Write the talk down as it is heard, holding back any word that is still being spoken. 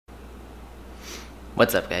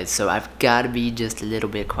What's up, guys? So I've got to be just a little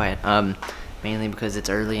bit quiet, mainly because it's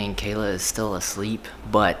early and Kayla is still asleep,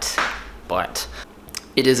 but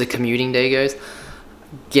it is a commuting day, guys.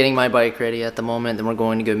 Getting my bike ready at the moment, then we're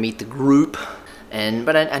going to go meet the group,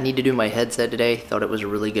 but I need to do my headset today. Thought it was a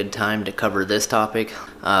really good time to cover this topic.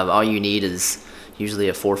 All you need is usually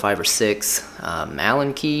a 4, 5, or 6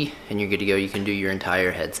 Allen key, and you're good to go. You can do your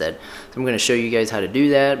entire headset. So I'm going to show you guys how to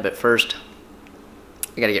do that, but first,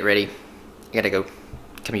 I gotta get ready. I gotta go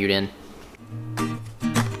commute in.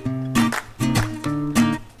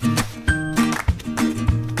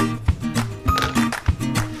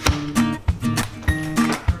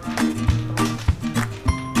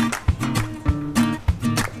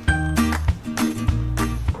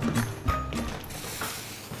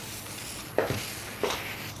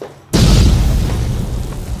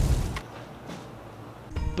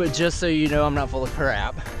 But just so you know, I'm not full of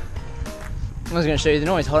crap. I was gonna show you the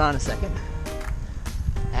noise. Hold on a second.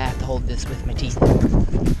 I have to hold this with my teeth.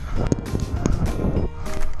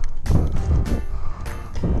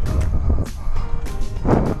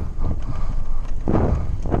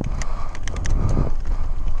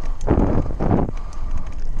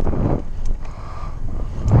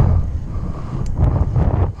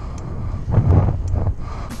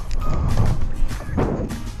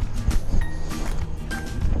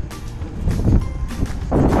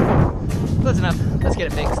 Close enough. Let's get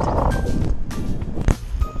it fixed.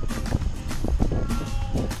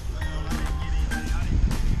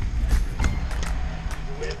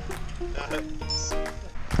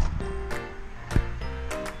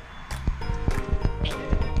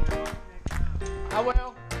 I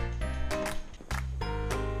will.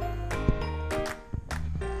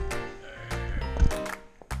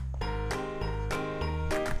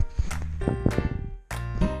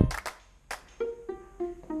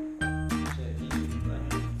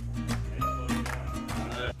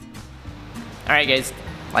 Alright guys,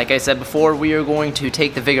 like I said before, we are going to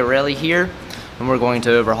take the Vigorelli here and we're going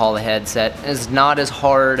to overhaul the headset. It's not as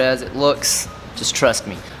hard as it looks, just trust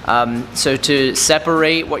me. So to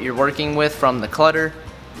separate what you're working with from the clutter,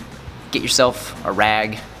 get yourself a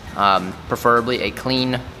rag, preferably a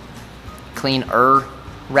cleaner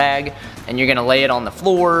rag, and you're gonna lay it on the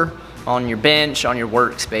floor, on your bench, on your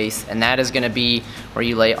workspace, and that is gonna be where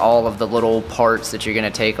you lay all of the little parts that you're gonna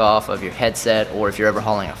take off of your headset, or if you're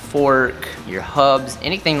overhauling a fork, your hubs,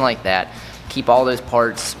 anything like that. Keep all those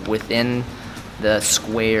parts within the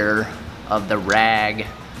square of the rag.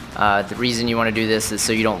 The reason you wanna do this is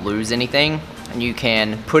so you don't lose anything, and you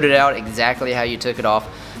can put it out exactly how you took it off.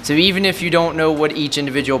 So even if you don't know what each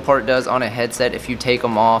individual part does on a headset, if you take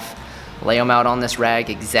them off, lay them out on this rag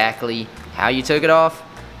exactly how you took it off,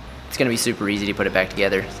 it's gonna be super easy to put it back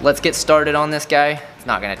together. So let's get started on this guy. It's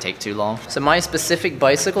not gonna take too long. So my specific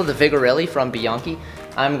bicycle, the Vigorelli from Bianchi,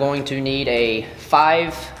 I'm going to need a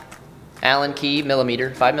 5 Allen key,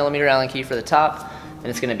 5mm Allen key for the top, and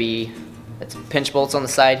it's pinch bolts on the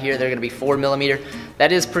side here. They're gonna be 4mm.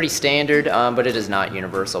 That is pretty standard, but it is not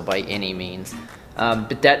universal by any means.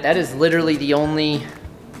 But that is literally the only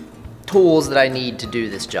tools that I need to do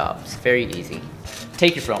this job. It's very easy.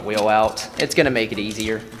 Take your front wheel out. It's gonna make it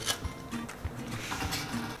easier.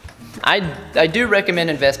 I do recommend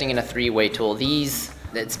investing in a 3-way tool.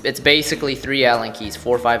 It's basically 3 Allen keys,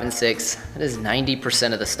 4, 5, and 6. That is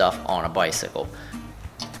 90% of the stuff on a bicycle.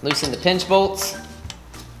 Loosen the pinch bolts.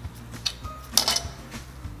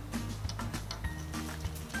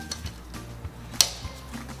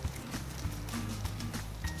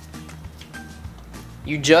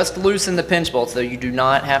 You just loosen the pinch bolts, though. You do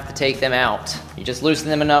not have to take them out. You just loosen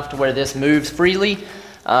them enough to where this moves freely.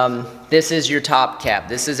 This is your top cap.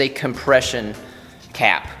 This is a compression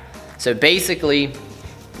cap. So basically,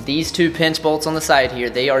 these 2 pinch bolts on the side here,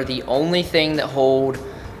 they are the only thing that hold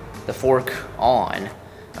the fork on,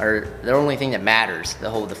 or the only thing that matters that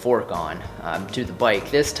hold the fork on to the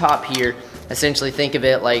bike. This top here, essentially think of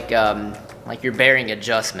it like your bearing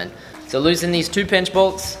adjustment. So loosen these 2 pinch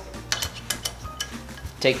bolts.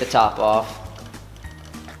 Take the top off.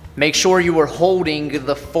 Make sure you are holding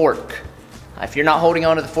the fork. If you're not holding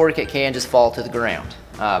onto the fork, it can just fall to the ground.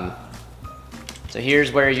 So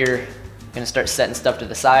here's where you're gonna start setting stuff to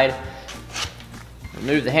the side.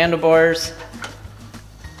 Remove the handlebars.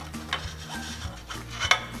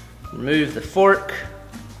 Remove the fork.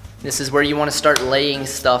 This is where you wanna start laying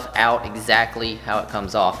stuff out exactly how it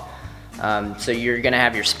comes off. So you're gonna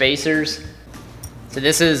have your spacers. So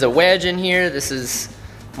this is a wedge in here. This is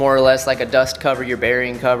more or less like a dust cover, your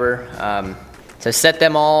bearing cover. So set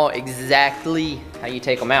them all exactly how you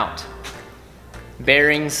take them out.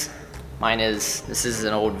 Bearings, this is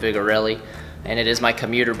an old Vigorelli, and it is my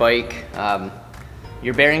commuter bike.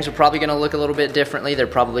 Your bearings are probably gonna look a little bit differently. They're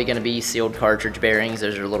probably gonna be sealed cartridge bearings.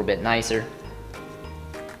 Those are a little bit nicer.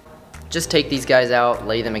 Just take these guys out,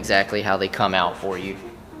 lay them exactly how they come out for you.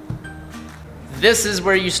 This is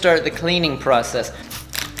where you start the cleaning process.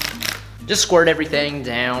 Just squirt everything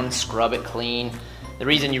down, scrub it clean. The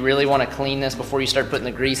reason you really want to clean this before you start putting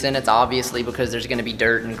the grease in, it's obviously because there's going to be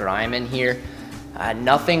dirt and grime in here.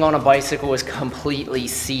 Nothing on a bicycle is completely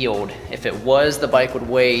sealed. If it was, the bike would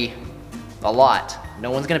weigh a lot. No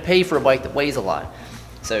one's going to pay for a bike that weighs a lot.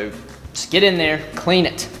 So just get in there, clean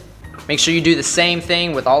it. Make sure you do the same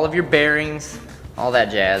thing with all of your bearings, all that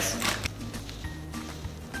jazz.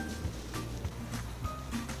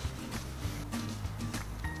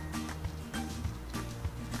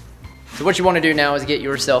 So what you want to do now is get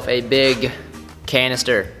yourself a big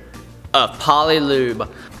canister of poly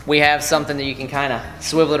lube. We have something that you can kind of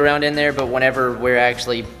swivel it around in there, but whenever we're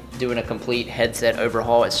actually doing a complete headset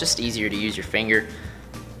overhaul, it's just easier to use your finger.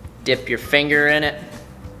 Dip your finger in it,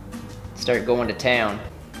 start going to town.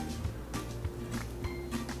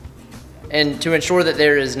 And to ensure that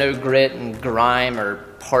there is no grit and grime or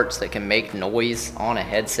parts that can make noise on a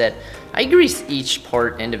headset, I grease each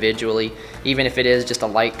part individually, even if it is just a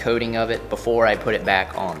light coating of it, before I put it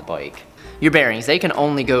back on the bike. Your bearings, they can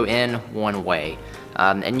only go in one way.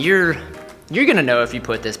 And you're gonna know if you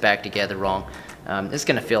put this back together wrong. It's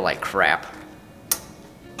gonna feel like crap.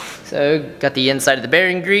 So, got the inside of the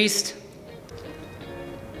bearing greased.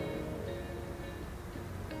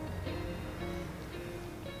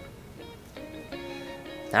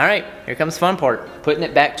 All right, here comes the fun part, putting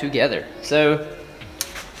it back together. So,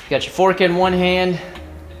 you got your fork in one hand.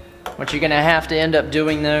 What you're gonna have to end up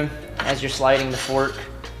doing though, as you're sliding the fork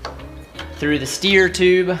through the steer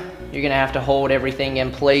tube, you're gonna have to hold everything in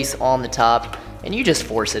place on the top, and you just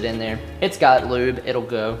force it in there. It's got lube, it'll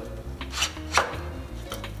go.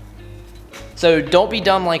 So don't be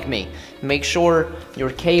dumb like me. Make sure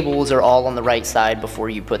your cables are all on the right side before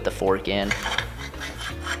you put the fork in.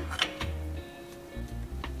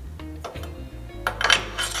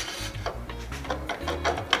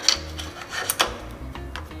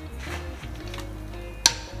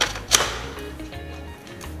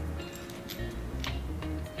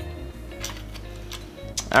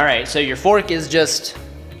 All right, so your fork is just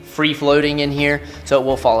free floating in here, so it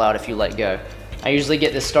will fall out if you let go. I usually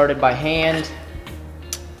get this started by hand.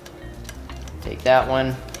 Take that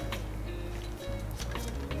one.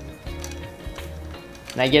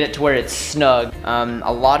 And I get it to where it's snug.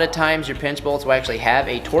 A lot of times your pinch bolts will actually have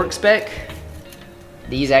a torque spec.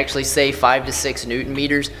 These actually say 5 to 6 Newton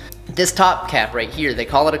meters. This top cap right here, they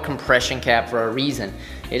call it a compression cap for a reason.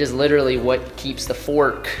 It is literally what keeps the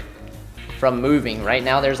fork from moving. Right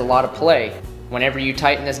now there's a lot of play. Whenever you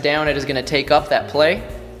tighten this down, it is going to take up that play.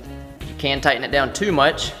 You can tighten it down too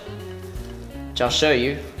much, which I'll show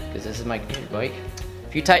you because this is my computer bike.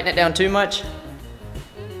 If you tighten it down too much,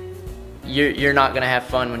 you're not going to have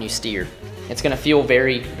fun when you steer. It's going to feel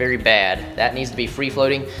very, very bad. That needs to be free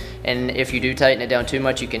floating, and if you do tighten it down too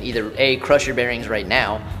much, you can either A, crush your bearings right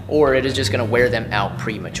now, or it is just going to wear them out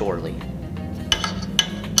prematurely.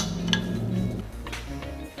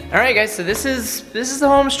 All right, guys, so this is the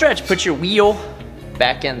home stretch. Put your wheel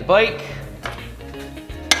back in the bike.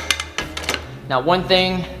 Now, one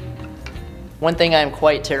thing I'm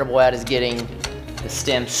quite terrible at is getting the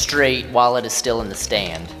stem straight while it is still in the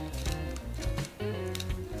stand.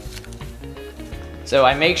 So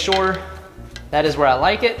I make sure that is where I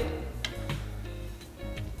like it.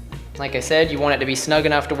 Like I said, you want it to be snug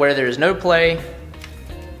enough to where there is no play,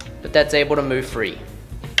 but that's able to move free.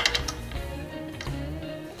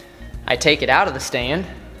 I take it out of the stand.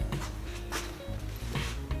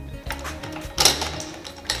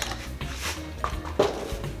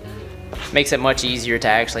 Makes it much easier to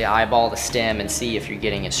actually eyeball the stem and see if you're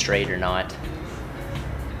getting it straight or not.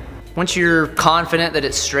 Once you're confident that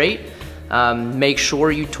it's straight, make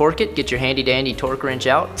sure you torque it. Get your handy dandy torque wrench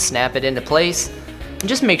out, snap it into place, and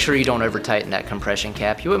just make sure you don't over tighten that compression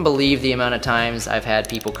cap. You wouldn't believe the amount of times I've had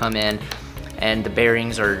people come in and the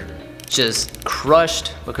bearings are just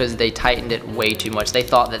crushed because they tightened it way too much. They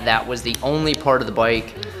thought that that was the only part of the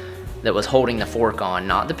bike that was holding the fork on,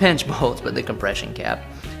 not the pinch bolts, but the compression cap.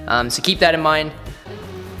 So keep that in mind.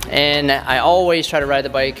 And I always try to ride the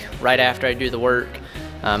bike right after I do the work.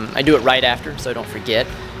 I do it right after, so I don't forget.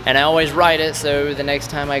 And I always ride it so the next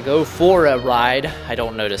time I go for a ride, I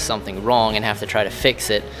don't notice something wrong and have to try to fix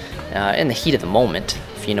it in the heat of the moment,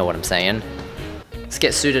 if you know what I'm saying. Let's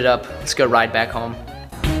get suited up. Let's go ride back home.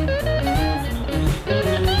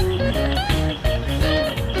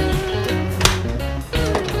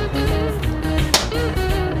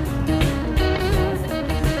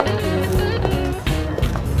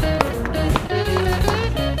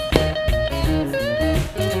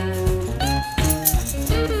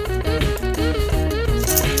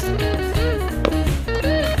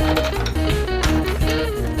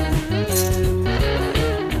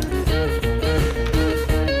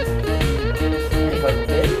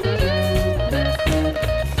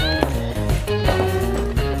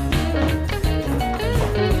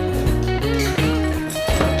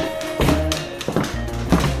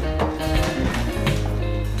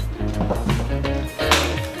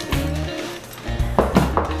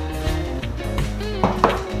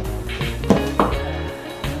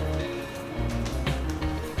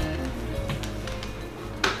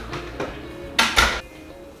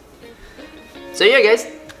 So yeah, guys,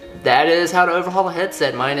 that is how to overhaul a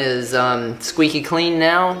headset. Mine is squeaky clean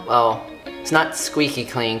now. Well, it's not squeaky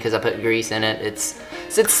clean because I put grease in it. It's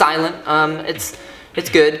silent. It's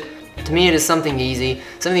good. To me, it is something easy,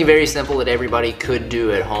 something very simple that everybody could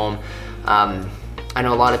do at home. I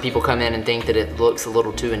know a lot of people come in and think that it looks a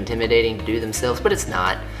little too intimidating to do themselves, but it's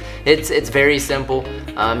not. It's very simple.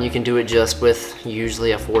 You can do it just with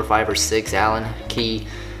usually a 4, 5, or 6 Allen key.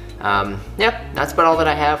 Yeah, that's about all that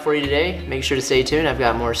I have for you today. Make sure to stay tuned. I've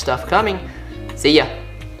got more stuff coming. See ya.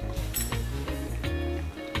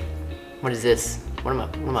 What is this? What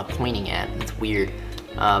am I pointing at? It's weird.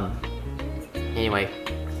 Anyway,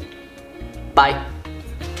 bye.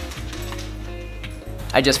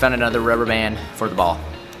 I just found another rubber band for the ball.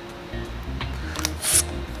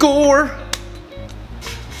 Score!